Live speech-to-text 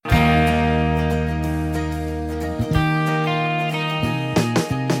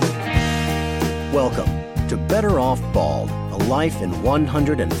Better Off Bald, A Life in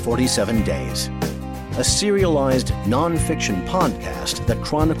 147 Days. A serialized nonfiction podcast that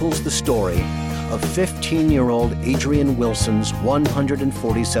chronicles the story of 15-year-old Adrienne Wilson's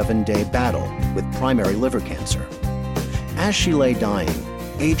 147-day battle with primary liver cancer. As she lay dying,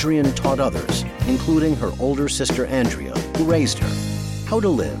 Adrienne taught others, including her older sister Andrea, who raised her, how to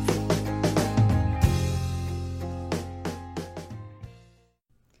live.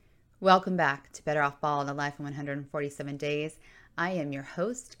 Welcome back to Better Off Bald, A Life in 147 Days. I am your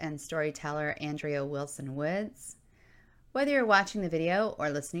host and storyteller, Andrea Wilson Woods. Whether you're watching the video or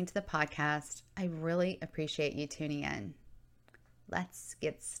listening to the podcast, I really appreciate you tuning in. Let's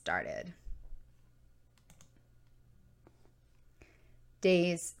get started.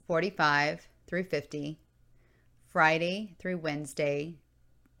 Days 45 through 50, Friday through Wednesday,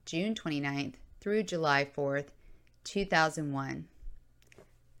 June 29th through July 4th, 2001.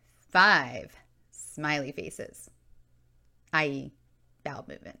 5 smiley faces, i.e. bowel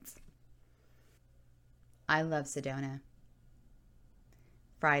movements. I love Sedona.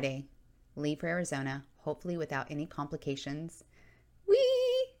 Friday, leave for Arizona, hopefully without any complications.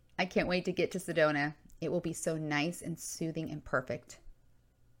 Whee! I can't wait to get to Sedona. It will be so nice and soothing and perfect.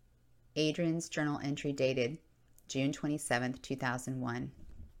 Adrienne's journal entry dated June 27th, 2001.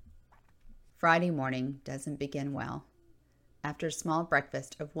 Friday morning doesn't begin well. After a small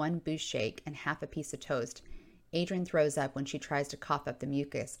breakfast of 1 Boost shake and half a piece of toast, Adrienne throws up when she tries to cough up the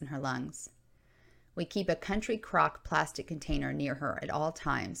mucus in her lungs. We keep a Country Crock plastic container near her at all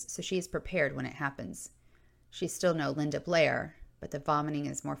times, so she is prepared when it happens. She's still no Linda Blair, but the vomiting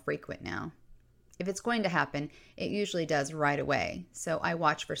is more frequent now. If it's going to happen, it usually does right away, so I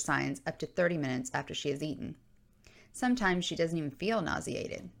watch for signs up to 30 minutes after she has eaten. Sometimes she doesn't even feel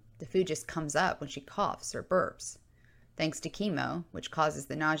nauseated. The food just comes up when she coughs or burps. Thanks to chemo, which causes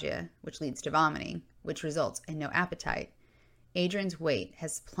the nausea, which leads to vomiting, which results in no appetite, Adrienne's weight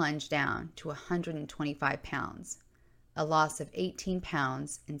has plunged down to 125 pounds, a loss of 18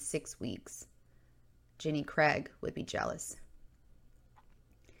 pounds in 6 weeks. Jenny Craig would be jealous.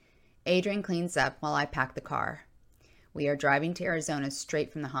 Adrienne cleans up while I pack the car. We are driving to Arizona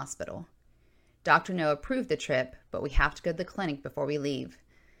straight from the hospital. Dr. No approved the trip, but we have to go to the clinic before we leave.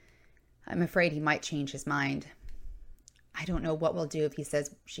 I'm afraid he might change his mind. I don't know what we'll do if he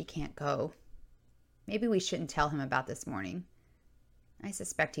says she can't go. Maybe we shouldn't tell him about this morning. I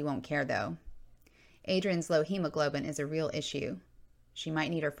suspect he won't care, though. Adrienne's low hemoglobin is a real issue. She might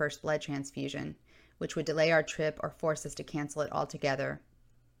need her first blood transfusion, which would delay our trip or force us to cancel it altogether.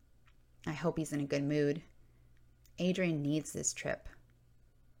 I hope he's in a good mood. Adrienne needs this trip.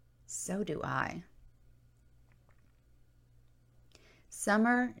 So do I.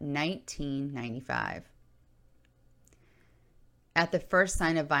 Summer 1995. At the first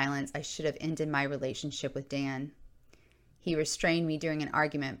sign of violence, I should have ended my relationship with Dan. He restrained me during an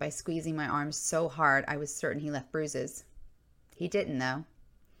argument by squeezing my arms so hard I was certain he left bruises. He didn't, though.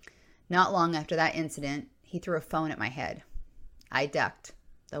 Not long after that incident, he threw a phone at my head. I ducked.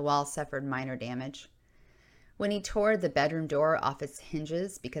 The wall suffered minor damage. When he tore the bedroom door off its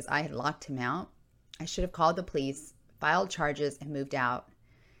hinges because I had locked him out, I should have called the police, filed charges, and moved out.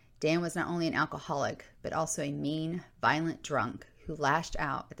 Dan was not only an alcoholic, but also a mean, violent drunk who lashed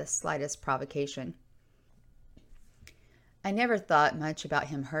out at the slightest provocation. I never thought much about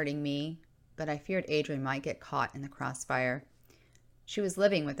him hurting me, but I feared Adrienne might get caught in the crossfire. She was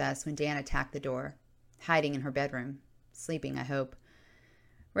living with us when Dan attacked the door, hiding in her bedroom, sleeping, I hope.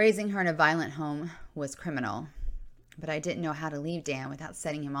 Raising her in a violent home was criminal, but I didn't know how to leave Dan without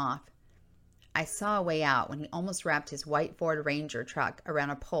setting him off. I saw a way out when he almost wrapped his white Ford Ranger truck around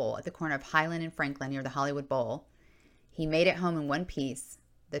a pole at the corner of Highland and Franklin near the Hollywood Bowl. He made it home in one piece.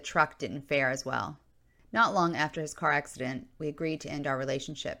 The truck didn't fare as well. Not long after his car accident, we agreed to end our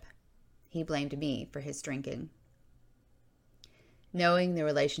relationship. He blamed me for his drinking. Knowing the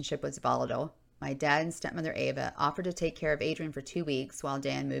relationship was volatile, my dad and stepmother Ava offered to take care of Adrienne for 2 weeks while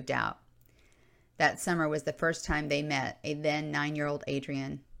Dan moved out. That summer was the first time they met a then 9-year-old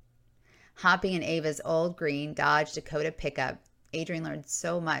Adrienne. Hopping in Ava's old green Dodge Dakota pickup, Adrienne learned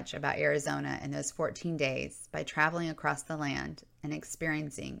so much about Arizona in those 14 days by traveling across the land and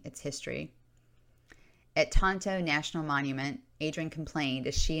experiencing its history. At Tonto National Monument, Adrienne complained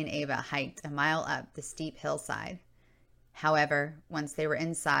as she and Ava hiked a mile up the steep hillside. However, once they were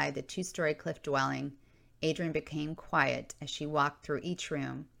inside the 2-story cliff dwelling, Adrienne became quiet as she walked through each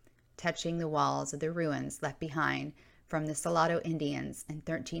room, touching the walls of the ruins left behind from the Salado Indians in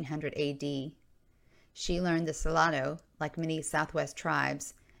 1300 AD. She learned the Salado, like many Southwest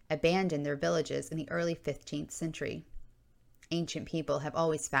tribes, abandoned their villages in the early 15th century. Ancient people have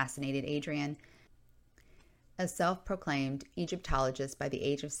always fascinated Adrienne. A self-proclaimed Egyptologist by the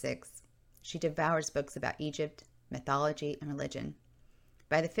age of 6, she devours books about Egypt, mythology, and religion.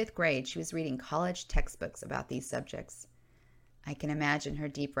 By the 5th grade, she was reading college textbooks about these subjects. I can imagine her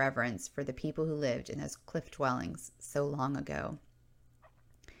deep reverence for the people who lived in those cliff dwellings so long ago.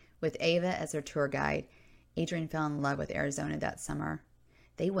 With Ava as her tour guide, Adrian fell in love with Arizona that summer.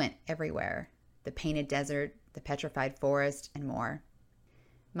 They went everywhere: the painted desert, the petrified forest, and more.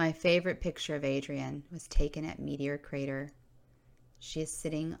 My favorite picture of Adrian was taken at Meteor Crater. She is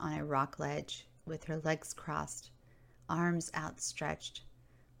sitting on a rock ledge with her legs crossed, arms outstretched,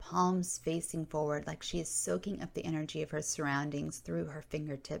 palms facing forward like she is soaking up the energy of her surroundings through her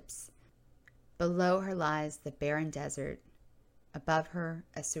fingertips. Below her lies the barren desert. Above her,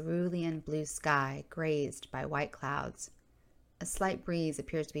 a cerulean blue sky grazed by white clouds. A slight breeze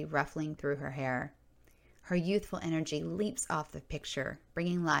appears to be ruffling through her hair. Her youthful energy leaps off the picture,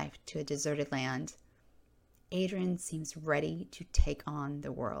 bringing life to a deserted land. Adrian seems ready to take on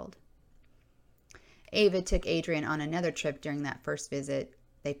the world. Ava took Adrian on another trip during that first visit.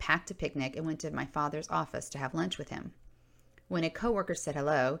 They packed a picnic and went to my father's office to have lunch with him. When a coworker said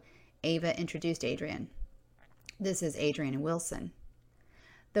hello, Ava introduced Adrian. "This is Adrian Wilson."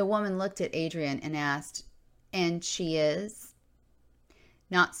 The woman looked at Adrian and asked, "And she is?"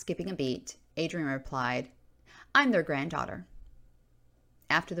 Not skipping a beat, Adrian replied, "I'm their granddaughter."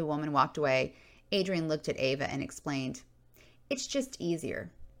 After the woman walked away, Adrian looked at Ava and explained, "It's just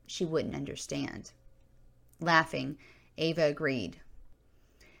easier. She wouldn't understand." Laughing, Ava agreed.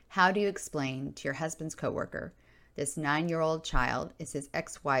 How do you explain to your husband's coworker this 9-year-old child is his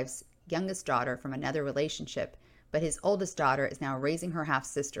ex-wife's youngest daughter from another relationship, but his oldest daughter is now raising her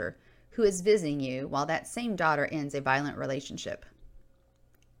half-sister, who is visiting you while that same daughter ends a violent relationship?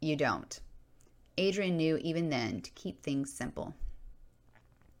 You don't. Adrian knew even then to keep things simple.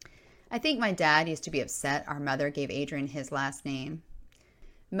 I think my dad used to be upset our mother gave Adrian his last name.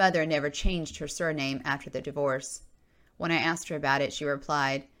 Mother never changed her surname after the divorce. When I asked her about it, she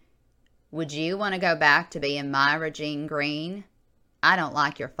replied, "Would you want to go back to being Myra Jean Green? I don't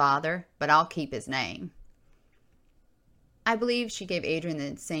like your father, but I'll keep his name." I believe she gave Adrian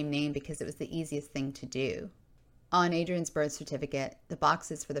the same name because it was the easiest thing to do. On Adrian's birth certificate, the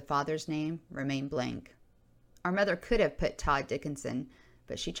boxes for the father's name remain blank. Our mother could have put Todd Dickinson,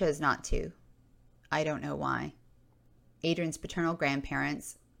 but she chose not to. I don't know why. Adrian's paternal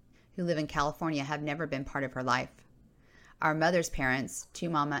grandparents, who live in California, have never been part of her life. Our mother's parents, 2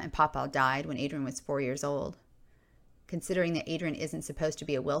 Mama and Papa, died when Adrian was 4 years old. Considering that Adrian isn't supposed to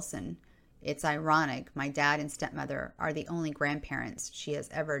be a Wilson, it's ironic my dad and stepmother are the only grandparents she has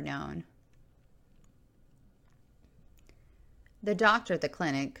ever known. The doctor at the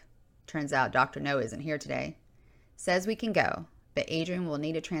clinic, turns out Dr. No isn't here today, says we can go, but Adrian will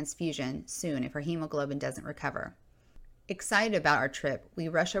need a transfusion soon if her hemoglobin doesn't recover. Excited about our trip, we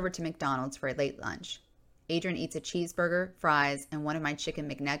rush over to McDonald's for a late lunch. Adrian eats a cheeseburger, fries, and one of my chicken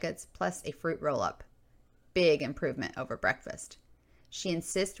McNuggets, plus a fruit roll-up. Big improvement over breakfast. She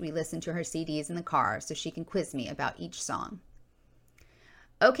insists we listen to her CDs in the car so she can quiz me about each song.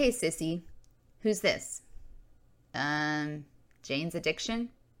 "Okay, sissy, who's this?" Jane's Addiction?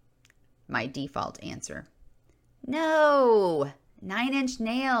 My default answer. "No! 9 Inch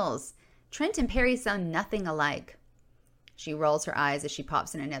Nails. Trent and Perry sound nothing alike." She rolls her eyes as she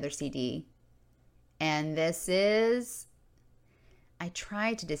pops in another CD. "And this is?" I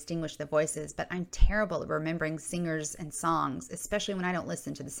try to distinguish the voices, but I'm terrible at remembering singers and songs, especially when I don't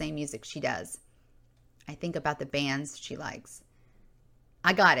listen to the same music she does. I think about the bands she likes.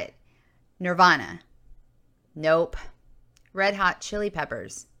 I got it. Nirvana. Nope. Red Hot Chili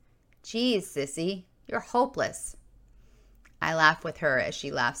Peppers. Geez, sissy, you're hopeless. I laugh with her as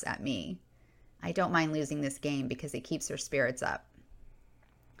she laughs at me. I don't mind losing this game because it keeps her spirits up.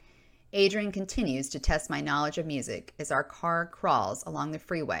 Adrian continues to test my knowledge of music as our car crawls along the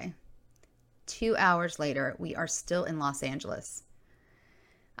freeway. 2 hours later, we are still in Los Angeles.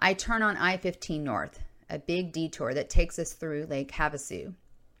 I turn on I-15 North, a big detour that takes us through Lake Havasu.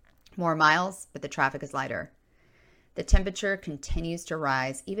 More miles, but the traffic is lighter. The temperature continues to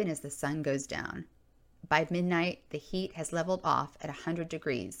rise even as the sun goes down. By midnight, the heat has leveled off at 100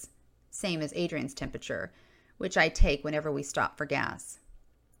 degrees, same as Adrian's temperature, which I take whenever we stop for gas.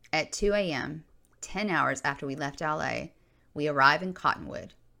 At 2 a.m., 10 hours after we left LA, we arrive in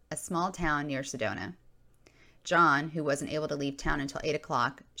Cottonwood, a small town near Sedona. John, who wasn't able to leave town until 8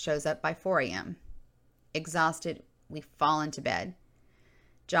 o'clock, shows up by 4 a.m. Exhausted, we fall into bed.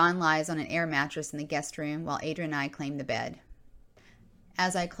 John lies on an air mattress in the guest room while Adrian and I claim the bed.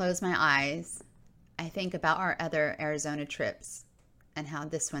 As I close my eyes, I think about our other Arizona trips and how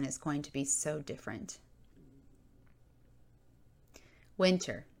this one is going to be so different.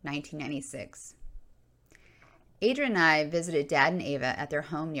 Winter, 1996. Adrian and I visited Dad and Ava at their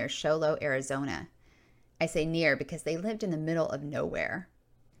home near Show Low, Arizona. I say near because they lived in the middle of nowhere.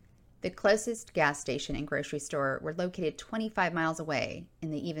 The closest gas station and grocery store were located 25 miles away in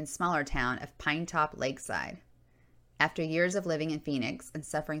the even smaller town of Pinetop Lakeside. After years of living in Phoenix and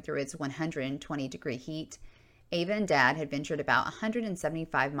suffering through its 120-degree heat, Ava and Dad had ventured about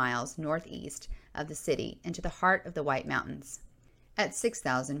 175 miles northeast of the city into the heart of the White Mountains. At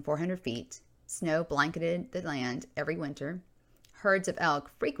 6,400 feet, snow blanketed the land every winter, herds of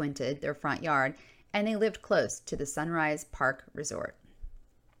elk frequented their front yard, and they lived close to the Sunrise Park Resort.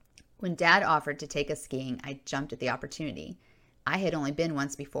 When Dad offered to take us skiing, I jumped at the opportunity. I had only been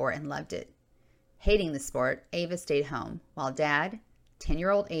once before and loved it. Hating the sport, Ava stayed home, while Dad,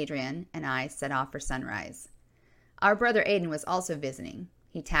 10-year-old Adrian, and I set off for Sunrise. Our brother Aiden was also visiting.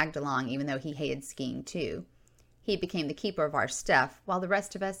 He tagged along even though he hated skiing too. He became the keeper of our stuff while the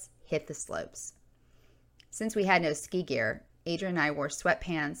rest of us hit the slopes. Since we had no ski gear, Adrian and I wore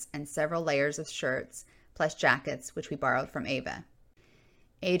sweatpants and several layers of shirts, plus jackets, which we borrowed from Ava.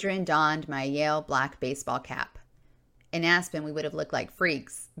 Adrian donned my Yale black baseball cap. In Aspen, we would have looked like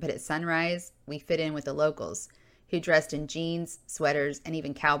freaks, but at Sunrise, we fit in with the locals, who dressed in jeans, sweaters, and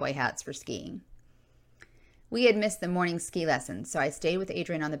even cowboy hats for skiing. We had missed the morning ski lesson, so I stayed with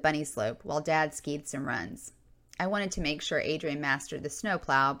Adrian on the bunny slope while Dad skied some runs. I wanted to make sure Adrian mastered the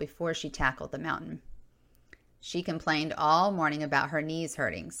snowplow before she tackled the mountain. She complained all morning about her knees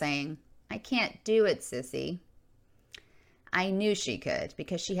hurting, saying, "I can't do it, sissy." I knew she could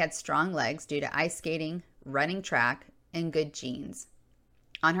because she had strong legs due to ice skating, running track, and good genes.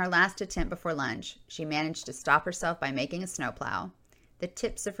 On her last attempt before lunch, she managed to stop herself by making a snowplow, the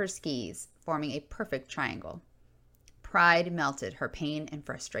tips of her skis forming a perfect triangle. Pride melted her pain and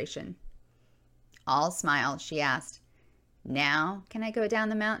frustration. All smiles, she asked, "Now can I go down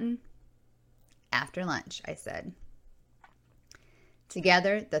the mountain?" "After lunch," I said.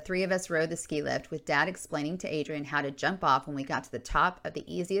 Together, the three of us rode the ski lift, with Dad explaining to Adrian how to jump off when we got to the top of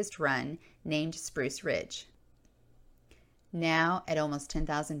the easiest run, named Spruce Ridge. Now, at almost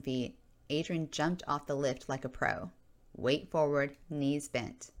 10,000 feet, Adrian jumped off the lift like a pro. Weight forward, knees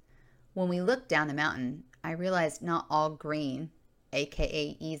bent. When we looked down the mountain, I realized not all green,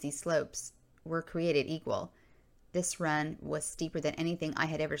 aka easy slopes, were created equal. This run was steeper than anything I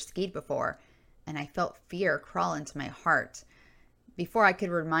had ever skied before, and I felt fear crawl into my heart. Before I could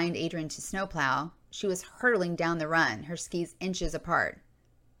remind Adrian to snowplow, she was hurtling down the run, her skis inches apart.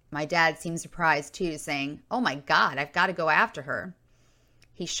 My dad seemed surprised too, saying, "Oh my God, I've got to go after her."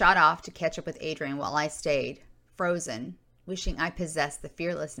 He shot off to catch up with Adrian while I stayed, frozen, wishing I possessed the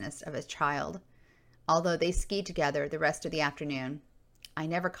fearlessness of a child. Although they skied together the rest of the afternoon, I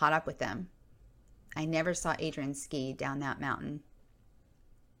never caught up with them. I never saw Adrian ski down that mountain.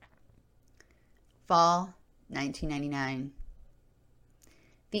 Fall, 1999.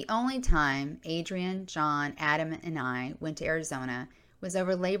 The only time Adrian, John, Adam, and I went to Arizona was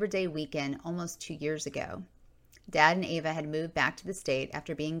over Labor Day weekend almost 2 years ago. Dad and Ava had moved back to the state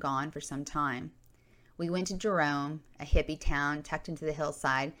after being gone for some time. We went to Jerome, a hippie town tucked into the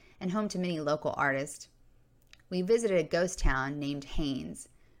hillside and home to many local artists. We visited a ghost town named Haines,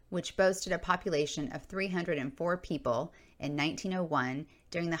 which boasted a population of 304 people in 1901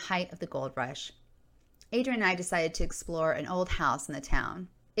 during the height of the gold rush. Adrian and I decided to explore an old house in the town,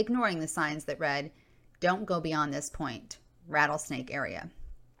 ignoring the signs that read, "Don't go beyond this point, rattlesnake area."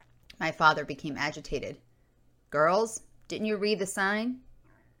 My father became agitated. "Girls, didn't you read the sign?"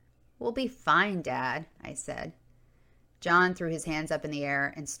 "We'll be fine, Dad," I said. John threw his hands up in the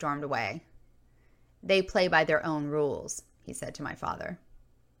air and stormed away. "They play by their own rules," he said to my father.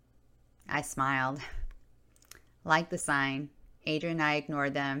 I smiled. Like the sign, Adrian and I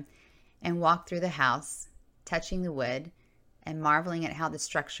ignored them and walked through the house, touching the wood and marveling at how the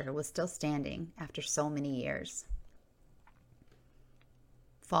structure was still standing after so many years.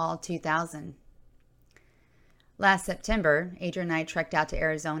 Fall 2000. Last September, Adrian and I trekked out to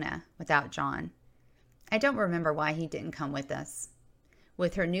Arizona without John. I don't remember why he didn't come with us.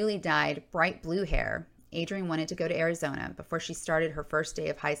 With her newly dyed bright blue hair, Adrian wanted to go to Arizona before she started her first day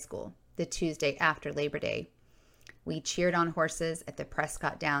of high school, the Tuesday after Labor Day. We cheered on horses at the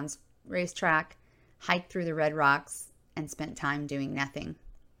Prescott Downs racetrack, hiked through the Red Rocks, and spent time doing nothing.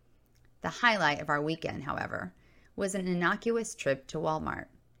 The highlight of our weekend, however, was an innocuous trip to Walmart.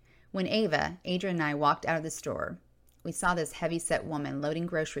 When Ava, Adrian, and I walked out of the store, we saw this heavy-set woman loading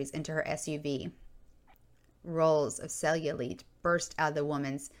groceries into her SUV. Rolls of cellulite burst out of the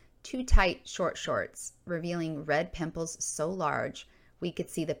woman's too-tight short shorts, revealing red pimples so large we could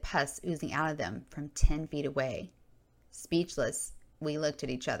see the pus oozing out of them from 10 feet away. Speechless, We looked at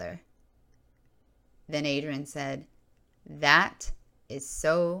each other. Then Adrian said, "That is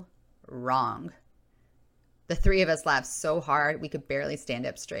so wrong." The three of us laughed so hard we could barely stand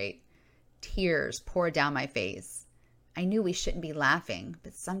up straight. Tears poured down my face. I knew we shouldn't be laughing,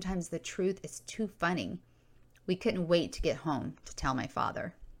 but sometimes the truth is too funny. We couldn't wait to get home to tell my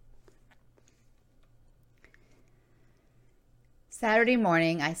father. Saturday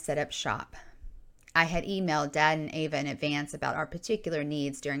morning, I set up shop. I had emailed Dad and Ava in advance about our particular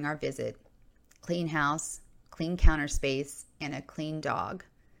needs during our visit. Clean house, clean counter space, and a clean dog.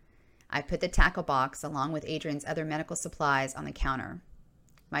 I put the tackle box along with Adrian's other medical supplies on the counter.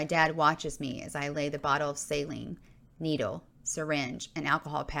 My dad watches me as I lay the bottle of saline, needle, syringe, and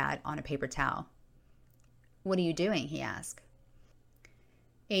alcohol pad on a paper towel. "What are you doing?" he asks.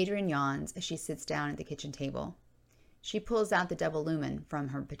 Adrian yawns as she sits down at the kitchen table. She pulls out the double lumen from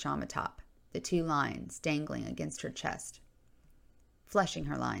her pajama top, the 2 lines dangling against her chest. Flushing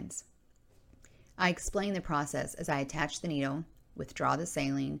her lines. I explain the process as I attach the needle, withdraw the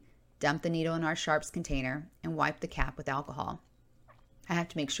saline, dump the needle in our sharps container, and wipe the cap with alcohol. I have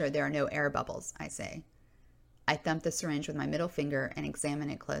to make sure there are no air bubbles, I say. I thump the syringe with my middle finger and examine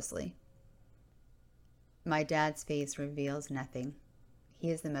it closely. My dad's face reveals nothing.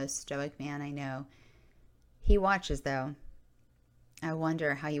 He is the most stoic man I know. He watches, though. I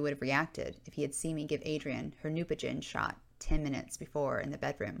wonder how he would have reacted if he had seen me give Adrian her Neupogen shot 10 minutes before in the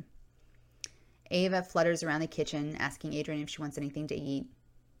bedroom. Ava flutters around the kitchen, asking Adrian if she wants anything to eat.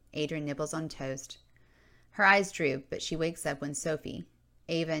 Adrian nibbles on toast. Her eyes droop, but she wakes up when Sophie,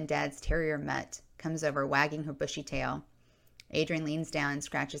 Ava and Dad's terrier Mutt, comes over wagging her bushy tail. Adrian leans down and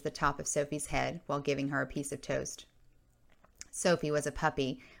scratches the top of Sophie's head while giving her a piece of toast. Sophie was a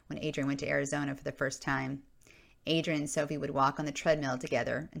puppy when Adrian went to Arizona for the first time. Adrian and Sophie would walk on the treadmill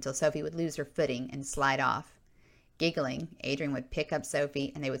together until Sophie would lose her footing and slide off. Giggling, Adrian would pick up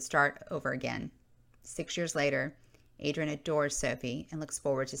Sophie and they would start over again. 6 years later, Adrian adores Sophie and looks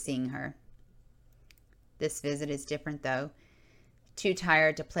forward to seeing her. This visit is different, though. Too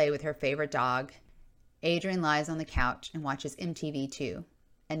tired to play with her favorite dog, Adrian lies on the couch and watches MTV2,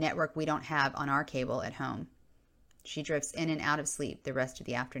 a network we don't have on our cable at home. She drifts in and out of sleep the rest of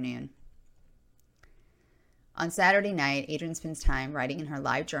the afternoon. On Saturday night, Adrian spends time writing in her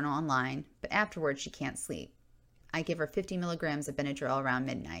live journal online, but afterwards she can't sleep. I give her 50 milligrams of Benadryl around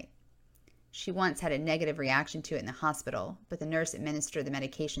midnight. She once had a negative reaction to it in the hospital, but the nurse administered the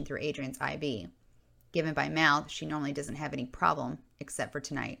medication through Adrian's IV. Given by mouth, she normally doesn't have any problem, except for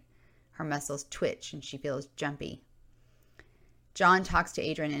tonight. Her muscles twitch and she feels jumpy. John talks to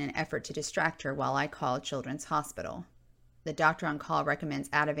Adrian in an effort to distract her while I call Children's Hospital. The doctor on call recommends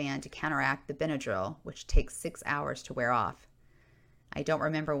Ativan to counteract the Benadryl, which takes 6 hours to wear off. I don't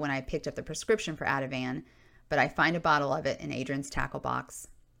remember when I picked up the prescription for Ativan, but I find a bottle of it in Adrian's tackle box.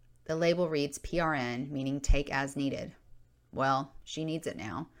 The label reads PRN, meaning take as needed. Well, she needs it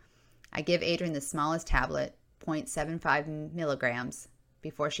now. I give Adrian the smallest tablet, 0.75 milligrams,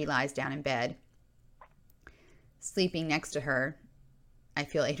 before she lies down in bed. Sleeping next to her, I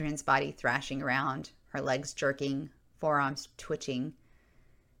feel Adrian's body thrashing around, her legs jerking, forearms twitching.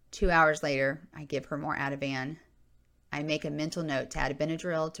 2 hours later, I give her more Ativan. I make a mental note to add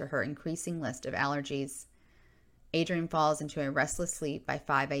Benadryl to her increasing list of allergies. Adrian falls into a restless sleep by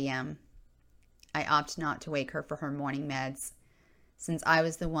 5 a.m. I opt not to wake her for her morning meds. Since I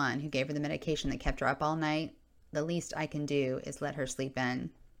was the one who gave her the medication that kept her up all night, the least I can do is let her sleep in.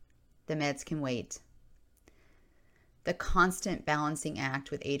 The meds can wait. The constant balancing act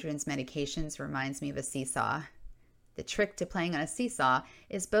with Adrian's medications reminds me of a seesaw. The trick to playing on a seesaw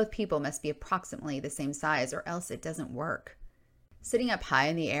is both people must be approximately the same size or else it doesn't work. Sitting up high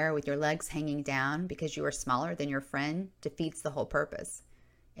in the air with your legs hanging down because you are smaller than your friend defeats the whole purpose.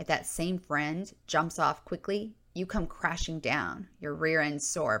 If that same friend jumps off quickly, you come crashing down, your rear end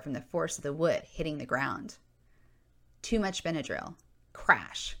sore from the force of the wood hitting the ground. Too much Benadryl.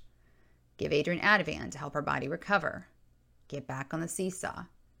 Crash. Give Adrian Ativan to help her body recover. Get back on the seesaw.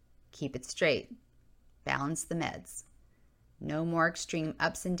 Keep it straight. Balance the meds. No more extreme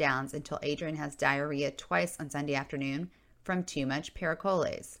ups and downs until Adrian has diarrhea twice on Sunday afternoon from too much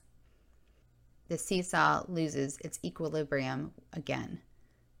Paracoles. The seesaw loses its equilibrium again.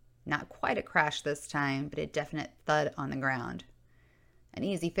 Not quite a crash this time, but a definite thud on the ground. An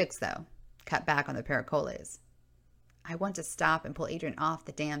easy fix, though. Cut back on the Paracoles. I want to stop and pull Adrian off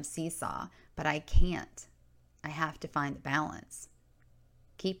the damn seesaw, but I can't. I have to find the balance.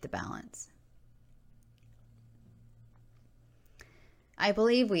 Keep the balance. I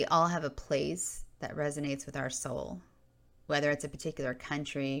believe we all have a place that resonates with our soul. Whether it's a particular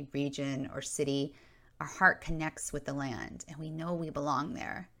country, region, or city, Our heart connects with the land, and we know we belong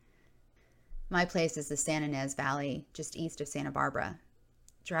there. My place is the San Ynez Valley, just east of Santa Barbara.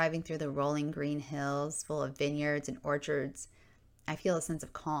 Driving through the rolling green hills full of vineyards and orchards, I feel a sense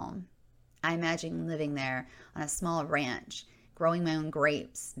of calm. I imagine living there on a small ranch, growing my own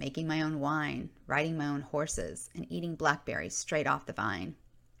grapes, making my own wine, riding my own horses, and eating blackberries straight off the vine.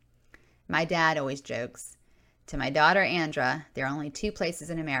 My dad always jokes, to my daughter Andra, there are only two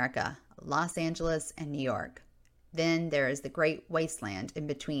places in America, Los Angeles and New York. Then there is the great wasteland in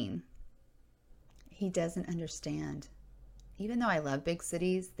between. He doesn't understand. Even though I love big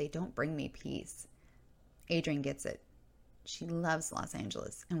cities, they don't bring me peace. Adrian gets it. She loves Los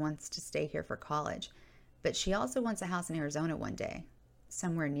Angeles and wants to stay here for college, but she also wants a house in Arizona one day,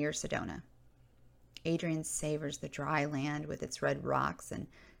 somewhere near Sedona. Adrian savors the dry land with its red rocks and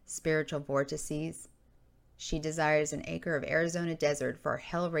spiritual vortices. She desires an acre of Arizona desert for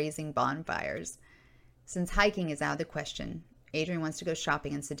hell-raising bonfires. Since hiking is out of the question, Adrian wants to go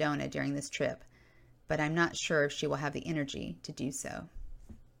shopping in Sedona during this trip, but I'm not sure if she will have the energy to do so.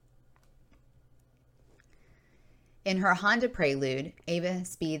 In her Honda Prelude, Ava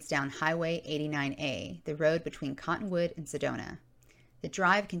speeds down Highway 89A, the road between Cottonwood and Sedona. The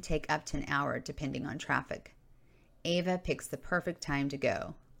drive can take up to an hour depending on traffic. Ava picks the perfect time to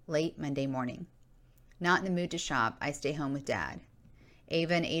go, late Monday morning. Not in the mood to shop, I stay home with Dad.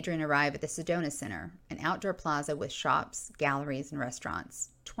 Ava and Adrian arrive at the Sedona Center, an outdoor plaza with shops, galleries, and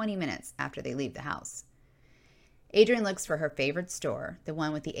restaurants, 20 minutes after they leave the house. Adrian looks for her favorite store, the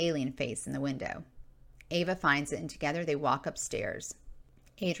one with the alien face in the window. Ava finds it, and together they walk upstairs.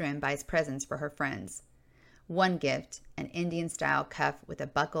 Adrian buys presents for her friends. One gift, an Indian-style cuff with a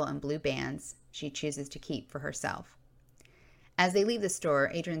buckle and blue bands, she chooses to keep for herself. As they leave the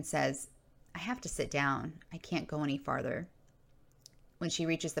store, Adrian says, I have to sit down. I can't go any farther. When she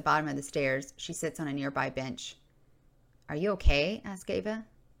reaches the bottom of the stairs, she sits on a nearby bench. Are you okay? Asks Ava.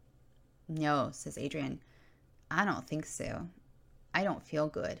 No, says Adrian. I don't think so. I don't feel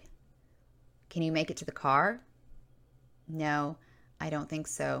good. Can you make it to the car? No, I don't think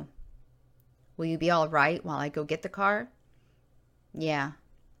so. Will you be all right while I go get the car? Yeah.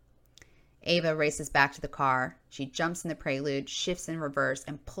 Ava races back to the car. She jumps in the Prelude, shifts in reverse,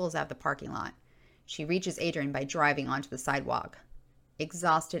 and pulls out of the parking lot. She reaches Adrian by driving onto the sidewalk.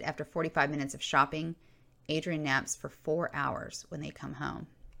 Exhausted after 45 minutes of shopping, Adrian naps for 4 hours when they come home.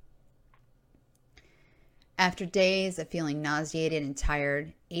 After days of feeling nauseated and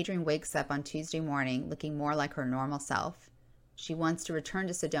tired, Adrian wakes up on Tuesday morning looking more like her normal self. She wants to return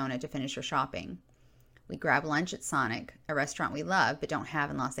to Sedona to finish her shopping. We grab lunch at Sonic, a restaurant we love but don't have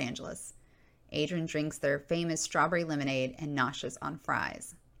in Los Angeles. Adrian drinks their famous strawberry lemonade and noshes on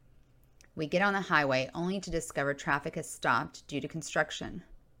fries. We get on the highway only to discover traffic has stopped due to construction.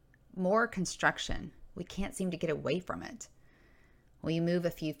 More construction. We can't seem to get away from it. We move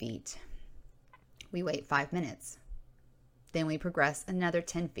a few feet. We wait 5 minutes. Then we progress another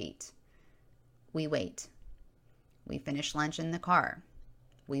 10 feet. We wait. We finish lunch in the car.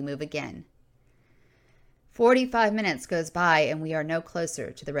 We move again. 45 minutes goes by and we are no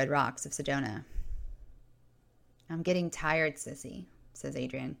closer to the red rocks of Sedona. I'm getting tired, Sissy, says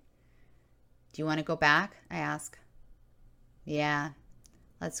Adrian. Do you want to go back? I ask. Yeah,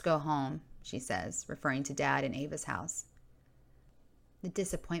 let's go home, she says, referring to Dad and Ava's house. The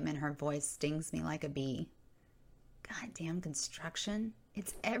disappointment in her voice stings me like a bee. Goddamn construction.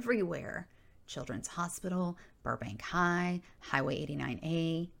 It's everywhere. Children's Hospital, Burbank High, Highway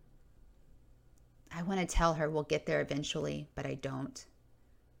 89A. I want to tell her we'll get there eventually, but I don't.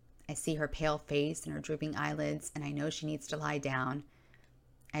 I see her pale face and her drooping eyelids, and I know she needs to lie down.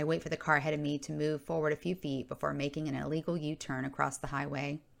 I wait for the car ahead of me to move forward a few feet before making an illegal U-turn across the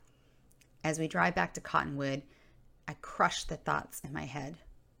highway. As we drive back to Cottonwood, I crush the thoughts in my head.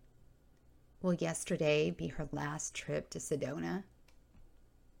 Will yesterday be her last trip to Sedona?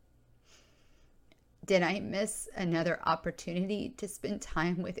 Did I miss another opportunity to spend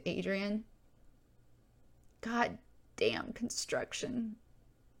time with Adrian? God damn construction.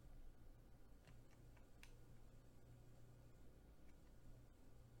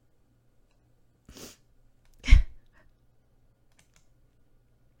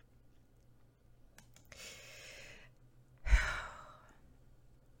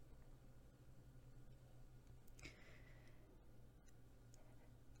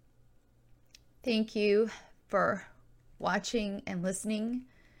 Thank you for watching and listening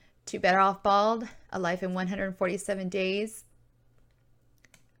to Better Off Bald, A Life in 147 Days.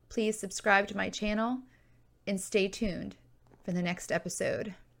 Please subscribe to my channel and stay tuned for the next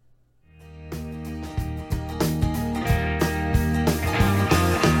episode.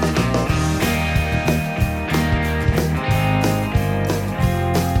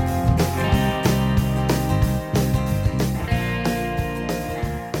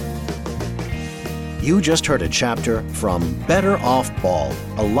 You just heard a chapter from Better Off Bald,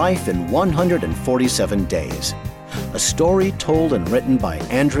 A Life in 147 Days, a story told and written by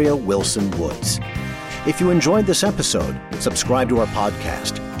Andrea Wilson Woods. If you enjoyed this episode, subscribe to our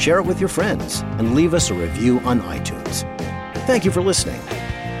podcast, share it with your friends, and leave us a review on iTunes. Thank you for listening.